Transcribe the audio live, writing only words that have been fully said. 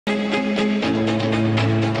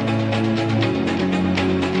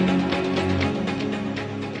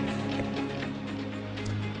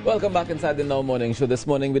Welcome back inside the Now Morning Show. This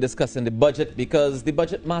morning we're discussing the budget because the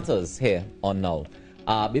budget matters here on Now.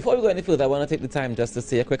 Before we go any further, I want to take the time just to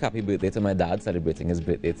say a quick happy birthday to my dad, celebrating his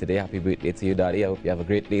birthday today. Happy birthday to you, Daddy. I hope you have a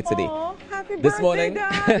great day today. Aww, happy birthday,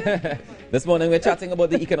 Dad. This morning we're chatting about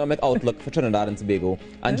the economic outlook for Trinidad and Tobago.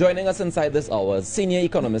 And joining us inside this hour is senior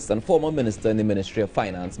economist and former minister in the Ministry of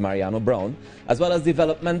Finance, Mariano Brown, as well as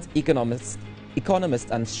development economist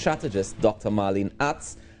and strategist, Dr. Marlene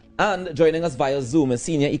Atts. And joining us via Zoom is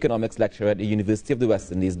senior economics lecturer at the University of the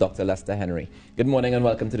West Indies, Dr. Lester Henry. Good morning and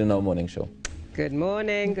welcome to the Now Morning Show. Good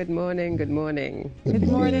morning, good morning, good morning. Good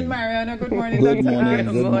morning, Mariano. Good morning, Good Dr. morning.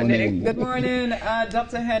 Atts. Good morning. Good morning,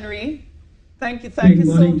 Dr. Henry. Thank you Good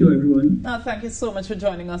morning to everyone. Thank you so much for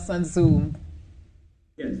joining us on Zoom.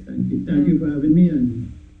 Yes, thank you. Thank you for having me,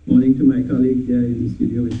 and morning to my colleague there in the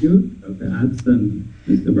studio with you, Dr. Atts and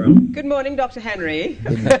Mr. Brown. Good morning, Dr. Henry.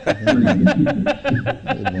 Good morning.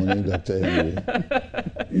 Good morning, Dr. Henry.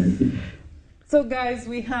 Yes. So, guys,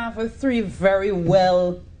 we have three very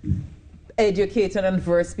well educated and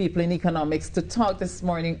versed people in economics to talk this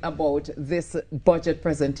morning about this budget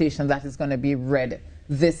presentation that is going to be read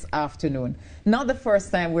this afternoon. Not the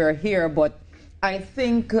first time we're here, but I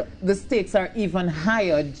think the stakes are even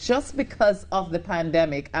higher just because of the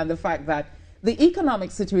pandemic and the fact that the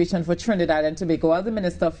economic situation for Trinidad and Tobago, while the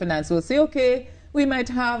Minister of Finance will say, okay, we might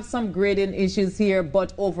have some grading issues here,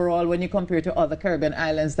 but overall, when you compare to other Caribbean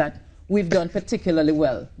islands, that we've done particularly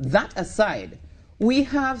well. That aside, we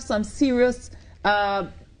have some serious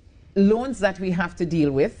loans that we have to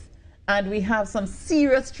deal with, and we have some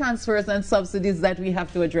serious transfers and subsidies that we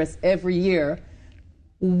have to address every year.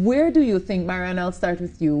 Where do you think, Marianne, I'll start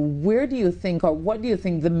with you, where do you think, or what do you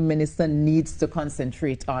think the minister needs to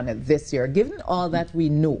concentrate on this year, given all that we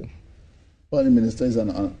know? Well, the minister is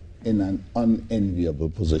in an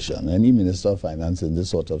unenviable position. Any minister of finance in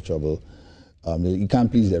this sort of trouble, you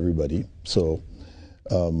can't please everybody. So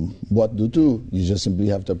what to do? You just simply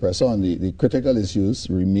have to press on. The critical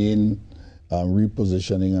issues remain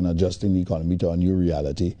repositioning and adjusting the economy to a new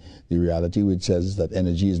reality. The reality which says that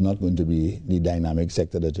energy is not going to be the dynamic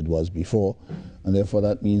sector that it was before, and therefore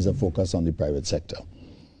that means a focus on the private sector.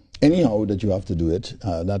 Anyhow that you have to do it,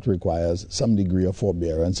 that requires some degree of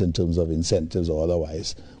forbearance in terms of incentives or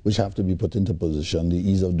otherwise, which have to be put into position, the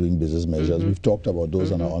ease of doing business measures. We've talked about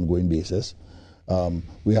those on an ongoing basis.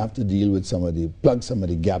 We have to deal with plug some of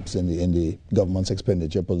the gaps in the government's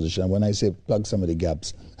expenditure position. And when I say plug some of the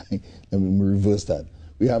gaps, let me reverse that.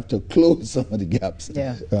 We have to close some of the gaps,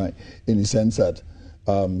 right? In the sense that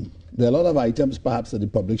there are a lot of items perhaps that the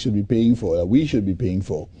public should be paying for, that we should be paying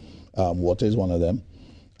for. Water is one of them.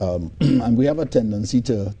 And we have a tendency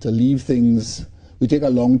to leave things. We take a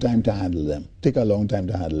long time to handle them.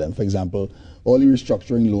 For example, all the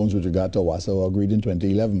restructuring loans with regard to OWASA were agreed in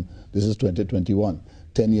 2011. This is 2021.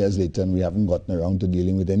 10 years later, and we haven't gotten around to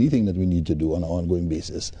dealing with anything that we need to do on an ongoing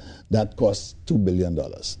basis. That costs $2 billion.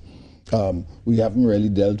 We haven't really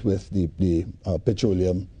dealt with the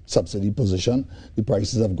petroleum subsidy position. The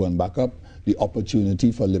prices have gone back up. The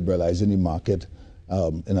opportunity for liberalizing the market,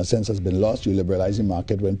 in a sense, has been lost. You liberalize the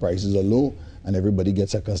market when prices are low, and everybody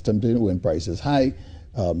gets accustomed to it. When prices high,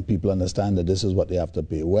 people understand that this is what they have to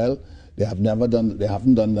pay. Well, they haven't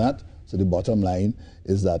done that. So the bottom line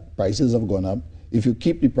is that prices have gone up. If you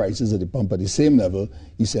keep the prices at the pump at the same level,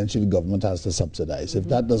 essentially government has to subsidize. If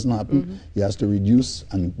that doesn't happen, he has to reduce,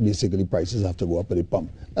 and basically prices have to go up at the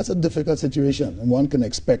pump. That's a difficult situation, and one can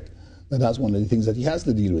expect that that's one of the things that he has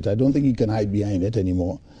to deal with. I don't think he can hide behind it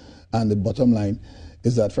anymore. And the bottom line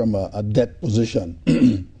is that from a debt position,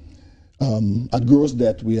 at gross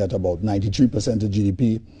debt, we're at about 93% of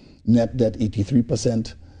GDP, net debt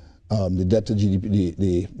 83%. The debt to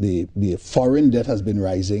GDP, the foreign debt has been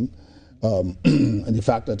rising. And the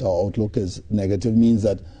fact that our outlook is negative means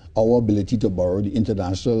that our ability to borrow, the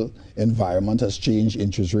international environment has changed.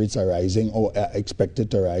 Interest rates are rising or are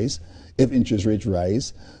expected to rise. If interest rates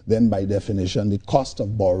rise, then by definition, the cost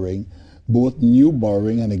of borrowing, both new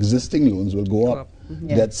borrowing and existing loans, will go up.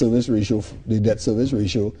 The debt service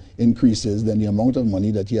ratio increases, then the amount of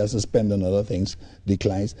money that he has to spend on other things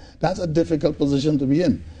declines. That's a difficult position to be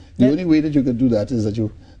in. The only way that you could do that is that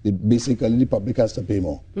basically the public has to pay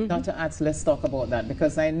more. Dr. Atts, let's talk about that,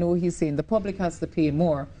 because I know he's saying the public has to pay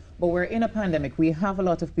more, but we're in a pandemic. We have a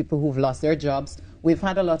lot of people who've lost their jobs. We've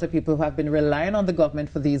had a lot of people who have been relying on the government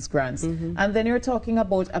for these grants. And then you're talking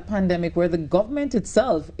about a pandemic where the government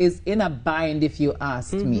itself is in a bind, if you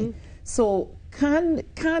ask me. So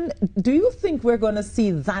do you think we're going to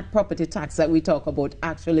see that property tax that we talk about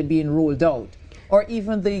actually being rolled out? or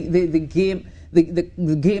even the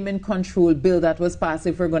gaming control bill that was passed,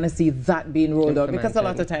 if we're going to see that being rolled out, because a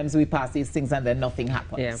lot of times we pass these things and then nothing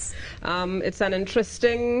happens. Yeah. It's an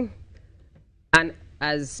interesting and,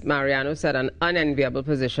 as Mariano said, an unenviable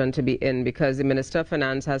position to be in, because the Minister of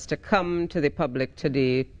Finance has to come to the public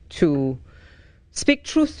today to speak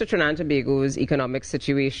truth to Trinidad and Tobago's economic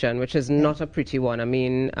situation, which is not a pretty one. I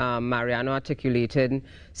mean, Mariano articulated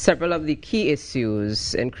several of the key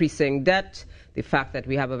issues: increasing debt, the fact that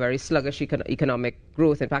we have a very sluggish economic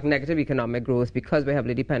growth, in fact negative economic growth, because we're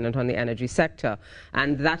heavily dependent on the energy sector.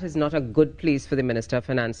 And that is not a good place for the Minister of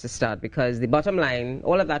Finance to start, because the bottom line,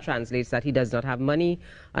 all of that translates that he does not have money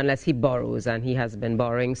unless he borrows, and he has been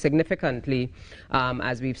borrowing significantly,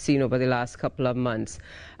 as we've seen over the last couple of months.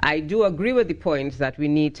 I do agree with the point that we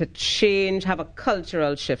need to change, have a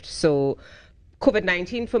cultural shift. So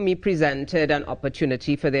COVID-19 for me presented an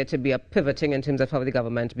opportunity for there to be a pivoting in terms of how the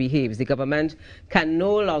government behaves. The government can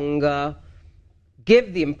no longer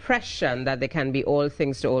give the impression that they can be all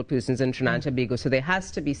things to all persons in Trinidad and Tobago. So there has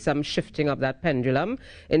to be some shifting of that pendulum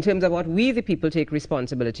in terms of what we, the people, take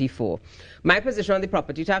responsibility for. My position on the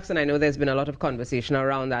property tax, and I know there's been a lot of conversation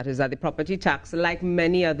around that, is that the property tax, like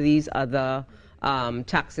many of these other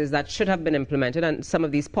taxes that should have been implemented, and some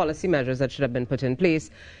of these policy measures that should have been put in place,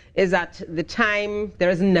 is that there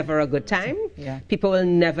is never a good time. People will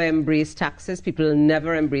never embrace taxes. People will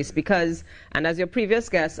never embrace, because, and as your previous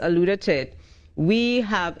guest alluded to it, we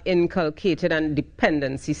have inculcated a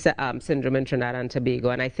dependency syndrome in Trinidad and Tobago,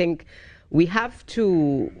 and I think we have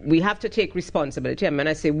to take responsibility. And when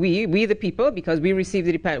I say we the people, because we received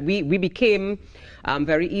we became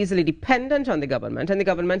very easily dependent on the government, and the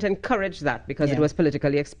government encouraged that because it was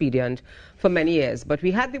politically expedient for many years. But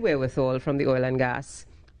we had the wherewithal from the oil and gas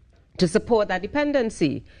to support that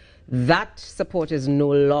dependency. That support is no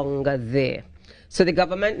longer there. So the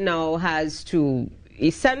government now has to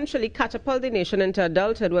essentially catapult the nation into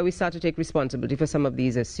adulthood, where we start to take responsibility for some of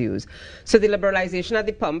these issues. So the liberalization at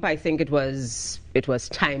the pump, I think it was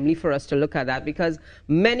timely for us to look at that, because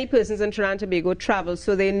many persons in Trinidad and Tobago travel,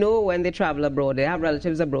 so they know when they travel abroad. They have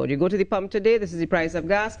relatives abroad. You go to the pump today, this is the price of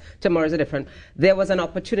gas, tomorrow is a different. There was an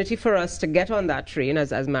opportunity for us to get on that train,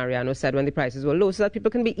 as Mariano said, when the prices were low, so that people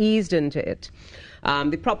can be eased into it.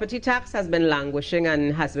 The property tax has been languishing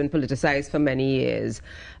and has been politicized for many years.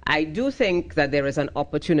 I do think that there is an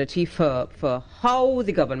opportunity for how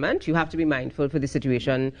the government, you have to be mindful for the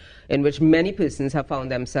situation in which many persons have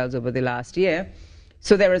found themselves over the last year.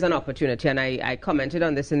 So there is an opportunity, and I commented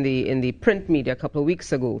on this in the print media a couple of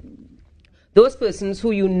weeks ago. Those persons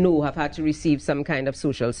who you know have had to receive some kind of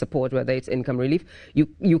social support, whether it's income relief,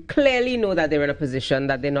 you clearly know that they're in a position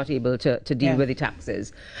that they're not able to deal with the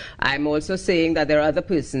taxes. I'm also saying that there are other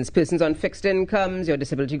persons on fixed incomes, your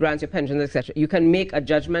disability grants, your pensions, etc. You can make a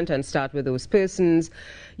judgment and start with those persons.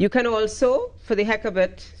 You can also, for the heck of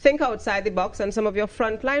it, think outside the box, and some of your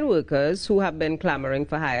frontline workers who have been clamoring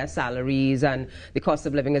for higher salaries, and the cost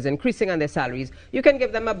of living is increasing on their salaries, you can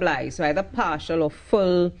give them a blight, so either partial or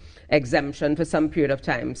full exemption for some period of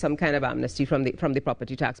time, some kind of amnesty from the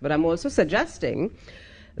property tax. But I'm also suggesting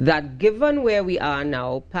that given where we are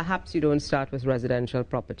now, perhaps you don't start with residential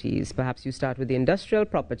properties, perhaps you start with the industrial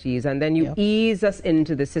properties, and then you ease us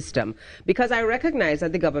into the system. Because I recognize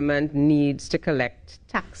that the government needs to collect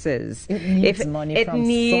taxes. It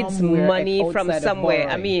needs money from somewhere.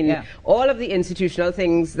 I mean, all of the institutional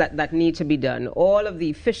things that need to be done, all of the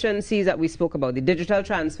efficiencies that we spoke about, the digital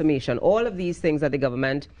transformation, all of these things that the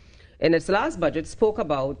government in its last budget spoke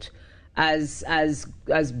about as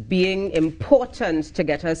being important to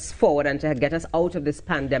get us forward and to get us out of this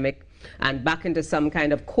pandemic and back into some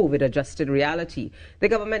kind of COVID-adjusted reality. The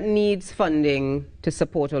government needs funding to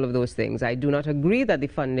support all of those things. I do not agree that the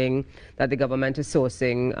funding that the government is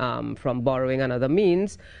sourcing from borrowing and other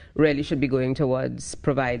means really should be going towards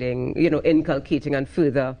providing, inculcating and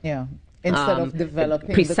further instead of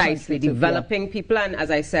developing developing people, and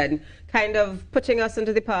as I said, kind of putting us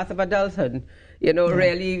into the path of adulthood.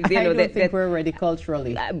 Really, I don't think we're ready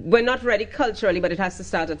culturally. We're not ready culturally, but it has to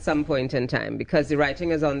start at some point in time, because the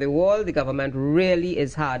writing is on the wall. The government really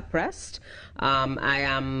is hard pressed. I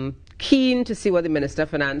am keen to see what the Minister of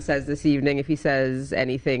Finance says this evening, if he says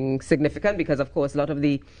anything significant, because of course a lot of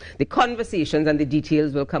the conversations and the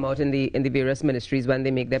details will come out in the various ministries when they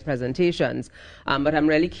make their presentations. But I'm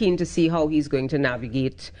really keen to see how he's going to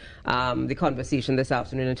navigate the conversation this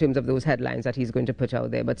afternoon in terms of those headlines that he's going to put out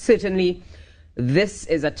there. But certainly this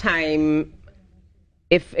is a time,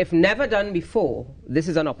 if never done before, this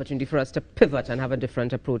is an opportunity for us to pivot and have a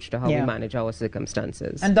different approach to how we manage our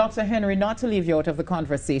circumstances. And Dr. Henry, not to leave you out of the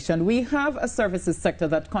conversation, we have a services sector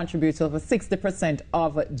that contributes over 60%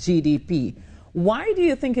 of GDP. Why do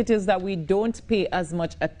you think it is that we don't pay as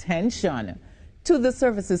much attention to the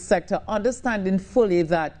services sector, understanding fully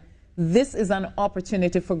that this is an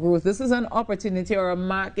opportunity for growth? This is an opportunity or a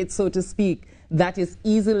market, so to speak, that is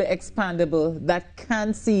easily expandable, that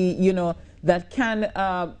can see, you know, that can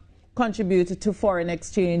contribute to foreign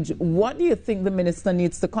exchange. What do you think the minister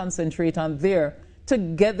needs to concentrate on there to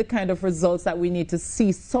get the kind of results that we need to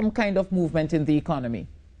see some kind of movement in the economy?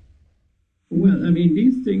 Well, I mean,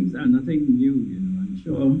 these things are nothing new, you know. I'm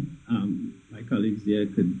sure my colleagues here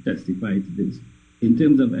could testify to this. In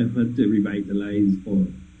terms of effort to revitalize or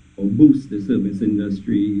boost the service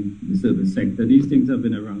industry, the service sector, these things have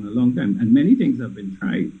been around a long time, and many things have been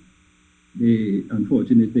tried. The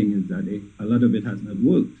unfortunate thing is that a lot of it has not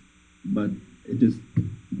worked, but it is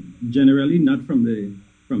generally not from the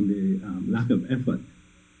lack of effort.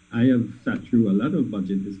 I have sat through a lot of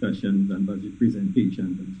budget discussions and budget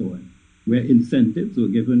presentations and so on, where incentives were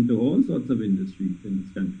given to all sorts of industries in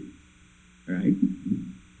this country, right?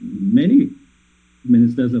 Many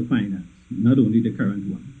ministers of finance, not only the current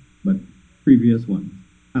one, but previous ones,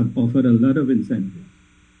 have offered a lot of incentives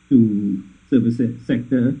to service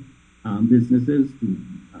sector businesses, to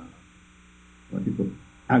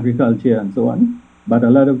agriculture and so on. But a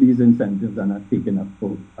lot of these incentives are not taken up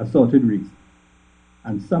for assorted reasons.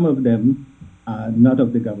 And some of them are not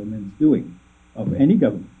of the government's doing, of any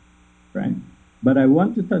government, right? But I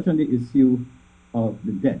want to touch on the issue of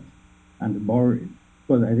the debt and the borrowing,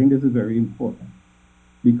 because I think this is very important.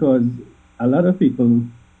 Because a lot of people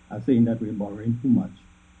are saying that we're borrowing too much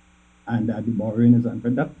and that the borrowing is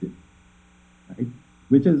unproductive, right?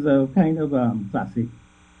 Which is a kind of classic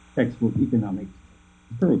textbook economic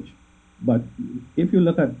approach. But if you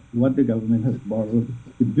look at what the government has borrowed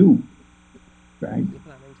to do, right?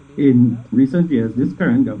 In recent years, this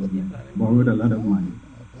current government borrowed a lot of money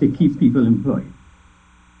to keep people employed,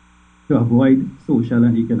 to avoid social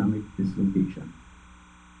and economic dislocation,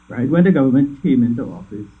 right? When the government came into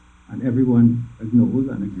office, and everyone knows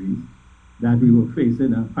and agrees that we were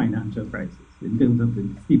facing a financial crisis in terms of the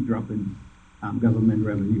steep drop in government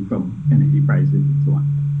revenue from energy prices and so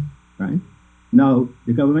on, right? Now,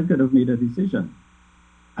 the government could have made a decision,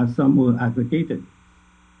 as some were advocated,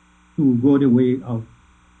 to go the way of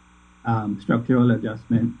structural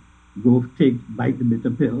adjustment, bite the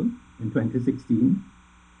bitter pill in 2016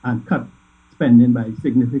 and cut spending by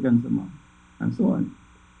significant amount and so on.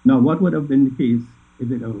 Now, what would have been the case if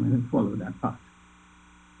the government had followed that path,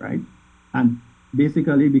 right? And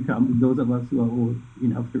basically become, those of us who are old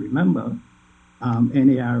enough to remember,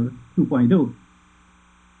 NAR 2.0.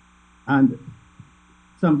 And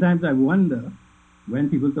sometimes I wonder, when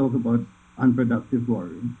people talk about unproductive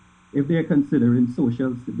borrowing, if they are considering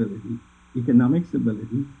social stability, economic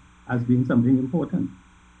stability, as being something important.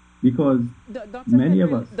 Because many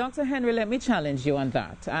of us... Dr. Henry, let me challenge you on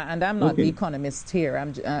that. And I'm not the economist here.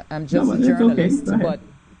 I'm just a journalist. Okay. But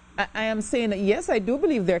I am saying that, yes, I do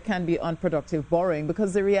believe there can be unproductive borrowing,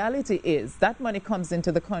 because the reality is that money comes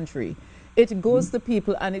into the country. It goes to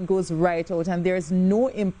people and it goes right out, and there's no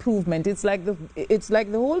improvement. It's like the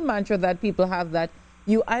whole mantra that people have, that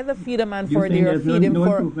you either feed a man for a day or feed him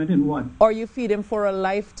for... improvement in what? Or you feed him for a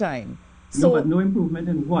lifetime. So, no, but no improvement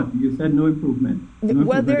in what? You said no improvement.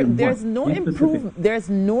 Well, there's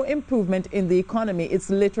no improvement in the economy. It's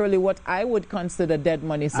literally what I would consider dead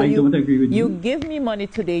money. So I don't agree with you. You give me money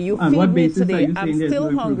today, you feed me today, I'm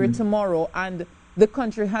still hungry tomorrow, and the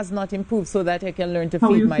country has not improved so that I can learn to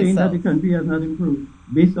feed myself. How are you saying that the country has not improved?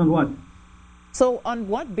 Based on what? So on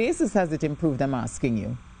what basis has it improved, I'm asking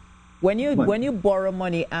you? When you borrow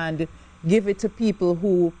money and give it to people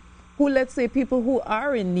who let's say people who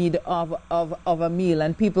are in need of a meal,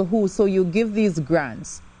 and people who, so you give these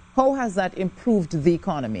grants, how has that improved the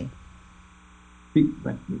economy?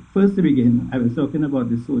 First to begin, I was talking about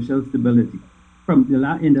the social stability.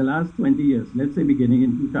 In the last 20 years, let's say beginning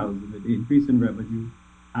in 2000, with the increase in revenue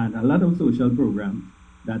and a lot of social programs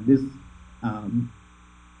that this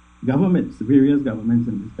various governments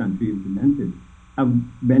in this country implemented, have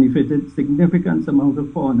benefited significant amount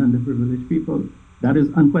of poor and underprivileged people. That is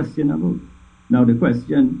unquestionable. Now, the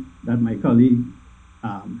question that my colleague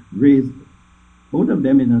raised, both of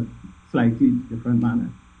them in a slightly different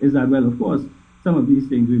manner, is that, well, of course, some of these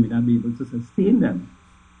things we may not be able to sustain them,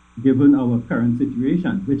 given our current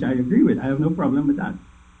situation, which I agree with. I have no problem with that.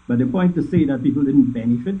 But the point to say that people didn't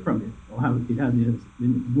benefit from it, or how it has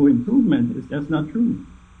been no improvement, is just not true.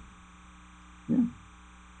 Yeah.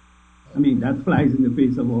 I mean, that flies in the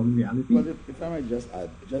face of all reality. Well, if I might just add,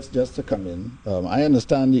 just to come in, I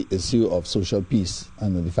understand the issue of social peace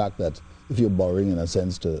and the fact that if you're borrowing, in a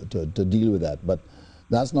sense, to deal with that. But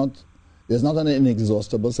that's not There's not an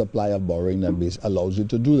inexhaustible supply of borrowing that allows you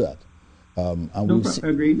to do that.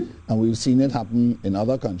 Agreed. And we've seen it happen in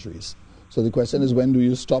other countries. So the question is, when do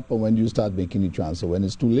you stop and when do you start making the transfer? When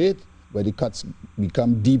it's too late, where the cuts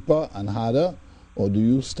become deeper and harder, or do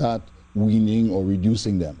you start weaning or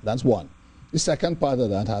reducing them? That's one. The second part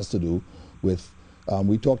of that has to do with,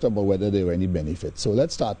 we talked about whether there were any benefits. So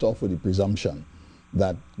let's start off with the presumption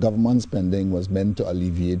that government spending was meant to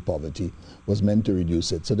alleviate poverty, was meant to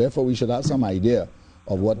reduce it. So therefore we should have some idea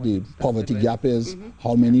of what the poverty gap is,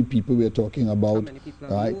 how many people we're talking about,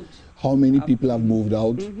 right? How many people have moved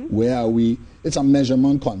out, where are we? It's a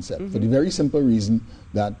measurement concept for the very simple reason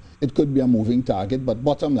that it could be a moving target, but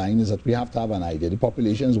bottom line is that we have to have an idea. The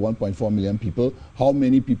population is 1.4 million people. How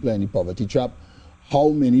many people are in the poverty trap? How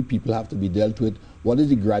many people have to be dealt with? What is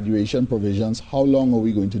the graduation provisions? How long are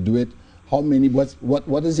we going to do it? How many,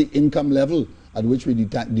 what is the income level at which we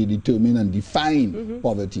determine and define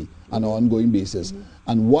poverty on an ongoing basis?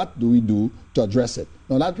 And what do we do to address it?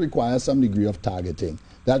 Now that requires some degree of targeting.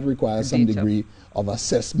 That requires some degree of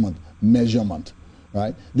assessment, measurement,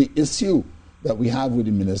 right? The issue that we have with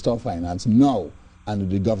the Minister of Finance now and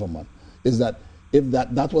with the government is that if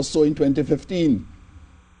that was so in 2015,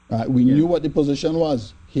 right, we knew what the position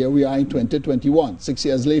was. Here we are in 2021, 6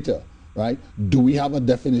 years later, right? Do we have a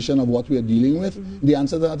definition of what we are dealing with? The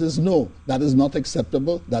answer to that is no. That is not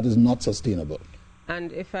acceptable. That is not sustainable.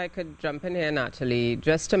 And if I could jump in here, Natalie,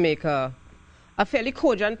 just to make a fairly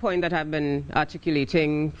cogent point that I've been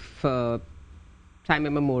articulating for time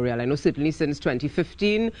immemorial. I know certainly since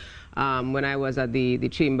 2015, when I was at the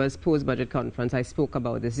Chamber's post-budget conference, I spoke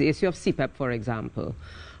about this. The issue of CPEP, for example.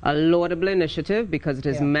 A laudable initiative because it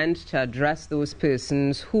is meant to address those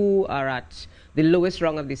persons who are at the lowest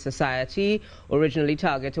rung of the society, originally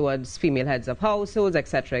targeted towards female heads of households,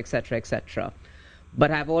 etc., etc., etc. But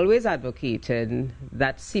I've always advocated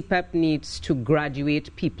that CPEP needs to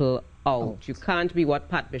graduate people out. You can't be what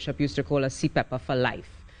Pat Bishop used to call a CPEPer for life.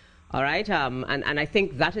 All right, and I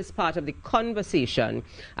think that is part of the conversation.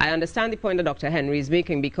 I understand the point that Dr. Henry is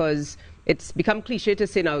making because it's become cliche to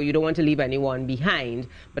say now you don't want to leave anyone behind,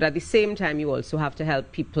 but at the same time you also have to help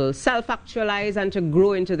people self-actualize and to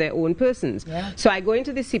grow into their own persons. Yeah. So I go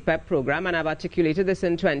into the CPEP program, and I've articulated this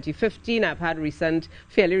in 2015. I've had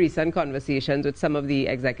fairly recent conversations with some of the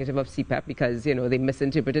executive of CPEP because, you know, they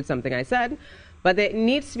misinterpreted something I said. But there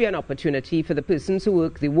needs to be an opportunity for the persons who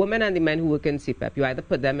work, the women and the men who work in CPEP.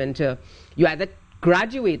 You either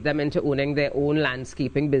graduate them into owning their own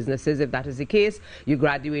landscaping businesses, if that is the case. You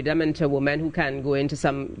graduate them into women who can go into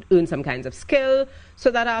earn some kinds of skill, so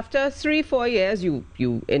that after 3-4 years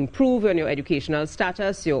you improve on your educational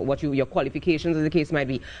status, your qualifications, as the case might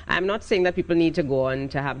be. I'm not saying that people need to go on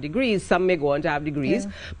to have degrees. Some may go on to have degrees,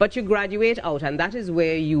 but you graduate out, and that is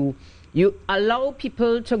where you allow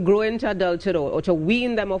people to grow into adulthood or to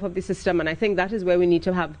wean them off of the system. And I think that is where we need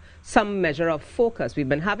to have some measure of focus. We've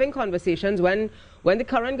been having conversations when the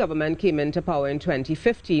current government came into power in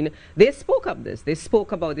 2015, they spoke of this. They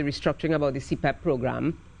spoke about the restructuring about the CPEP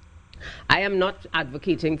program. I am not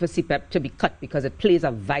advocating for CPEP to be cut because it plays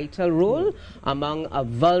a vital role among a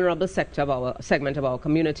vulnerable segment of our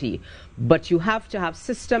community. But you have to have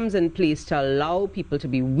systems in place to allow people to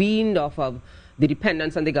be weaned off of the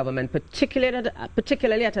dependence on the government,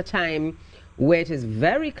 particularly at a time where it is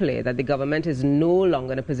very clear that the government is no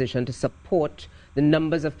longer in a position to support the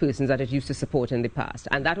numbers of persons that it used to support in the past.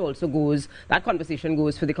 And that also goes, that conversation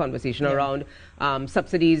goes for the conversation around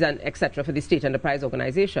subsidies and etc. for the state enterprise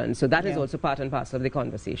organizations. So that is also part and parcel of the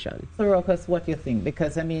conversation. So Rokas, what do you think?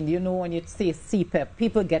 Because I mean, you know, when you say CPEP,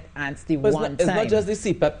 people get antsy It's not just the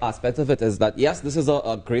CPEP aspect of it, is that yes, this is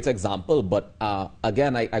a great example, but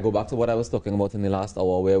again, I go back to what I was talking about in the last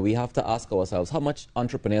hour, where we have to ask ourselves, how much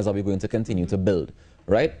entrepreneurs are we going to continue to build?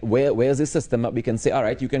 Right? Where is this system that we can say, all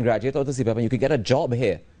right, you can graduate out of CPEP and you can get a job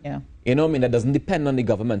here? Yeah. You know what I mean? That doesn't depend on the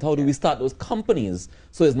government. How do we start those companies?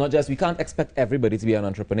 So it's not just, we can't expect everybody to be an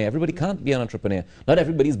entrepreneur. Everybody can't be an entrepreneur. Not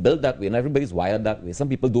everybody's built that way. Not everybody's wired that way. Some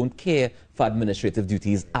people don't care for administrative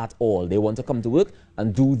duties at all. They want to come to work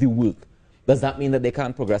and do the work. Does that mean that they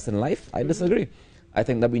can't progress in life? I disagree. I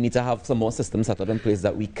think that we need to have some more systems set up in place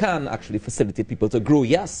that we can actually facilitate people to grow,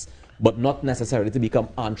 yes, but not necessarily to become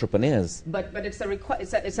entrepreneurs. But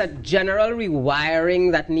it's a general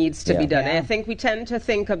rewiring that needs to be done. I think we tend to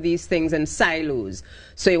think of these things in silos.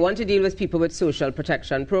 So you want to deal with people with social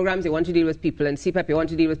protection programs, you want to deal with people in CPEP, you want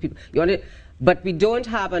to deal with people, but we don't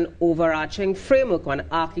have an overarching framework or an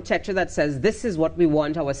architecture that says this is what we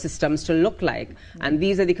want our systems to look like, and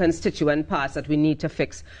these are the constituent parts that we need to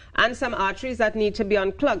fix, and some arteries that need to be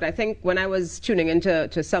unclogged. I think when I was tuning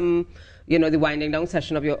into some, you know, the winding down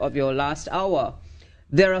session of your last hour,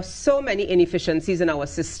 there are so many inefficiencies in our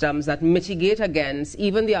systems that mitigate against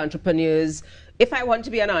even the entrepreneurs. If I want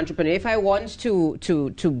to be an entrepreneur, if I want to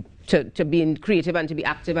be creative and to be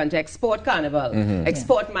active and to export Carnival,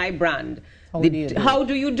 export my brand, how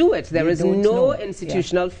do you do it? There is no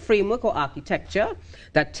institutional framework or architecture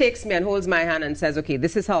that takes me and holds my hand and says, okay,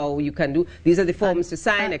 this is how you can do, these are the forms to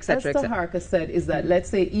sign, etc. As Harker said, is that let's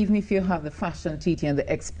say even if you have the fashion TT and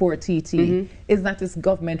the export TT, is that it's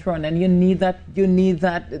government run, and you need that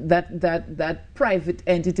private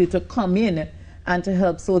entity to come in and to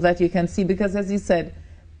help so that you can see, because as you said,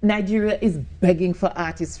 Nigeria is begging for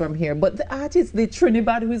artists from here, but the artist, the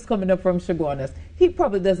Trinidad who is coming up from Chaguanas, he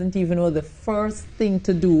probably doesn't even know the first thing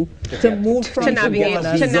to do to move from to navigate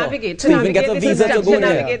the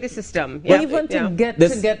system, even to get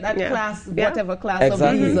that class, whatever class of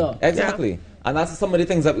visa. Exactly. And that's some of the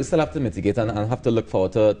things that we still have to mitigate and have to look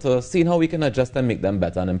forward to seeing how we can adjust and make them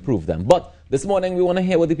better and improve them. But this morning we want to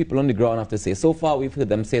hear what the people on the ground have to say. So far we've heard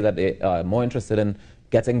them say that they are more interested in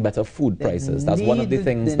getting better food prices. That's one of the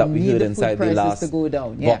things that we heard inside the last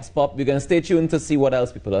Vox Pop. We're going to stay tuned to see what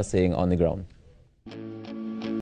else people are saying on the ground.